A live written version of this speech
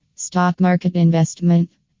Stock market investment.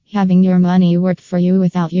 Having your money work for you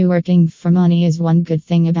without you working for money is one good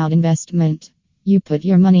thing about investment. You put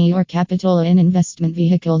your money or capital in investment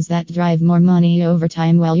vehicles that drive more money over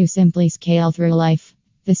time while you simply scale through life.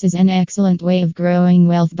 This is an excellent way of growing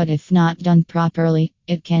wealth, but if not done properly,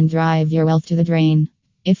 it can drive your wealth to the drain.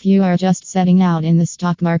 If you are just setting out in the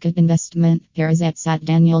stock market investment, here is Etsat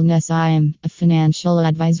Daniel Ness. I am a financial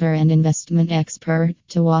advisor and investment expert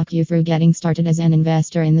to walk you through getting started as an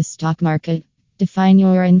investor in the stock market. Define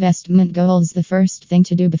your investment goals. The first thing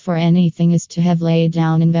to do before anything is to have laid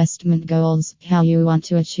down investment goals, how you want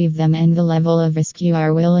to achieve them, and the level of risk you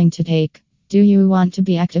are willing to take. Do you want to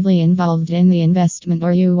be actively involved in the investment,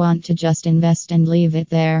 or you want to just invest and leave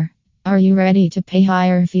it there? Are you ready to pay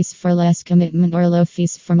higher fees for less commitment or low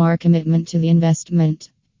fees for more commitment to the investment?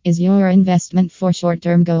 Is your investment for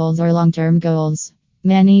short-term goals or long-term goals?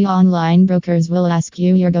 Many online brokers will ask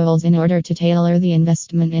you your goals in order to tailor the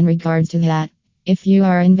investment in regard to that. If you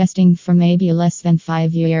are investing for maybe less than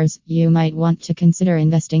 5 years, you might want to consider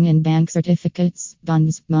investing in bank certificates,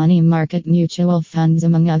 bonds, money market mutual funds,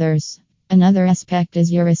 among others. Another aspect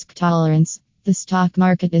is your risk tolerance. The stock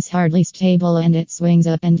market is hardly stable and it swings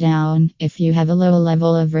up and down. If you have a low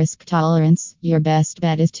level of risk tolerance, your best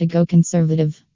bet is to go conservative.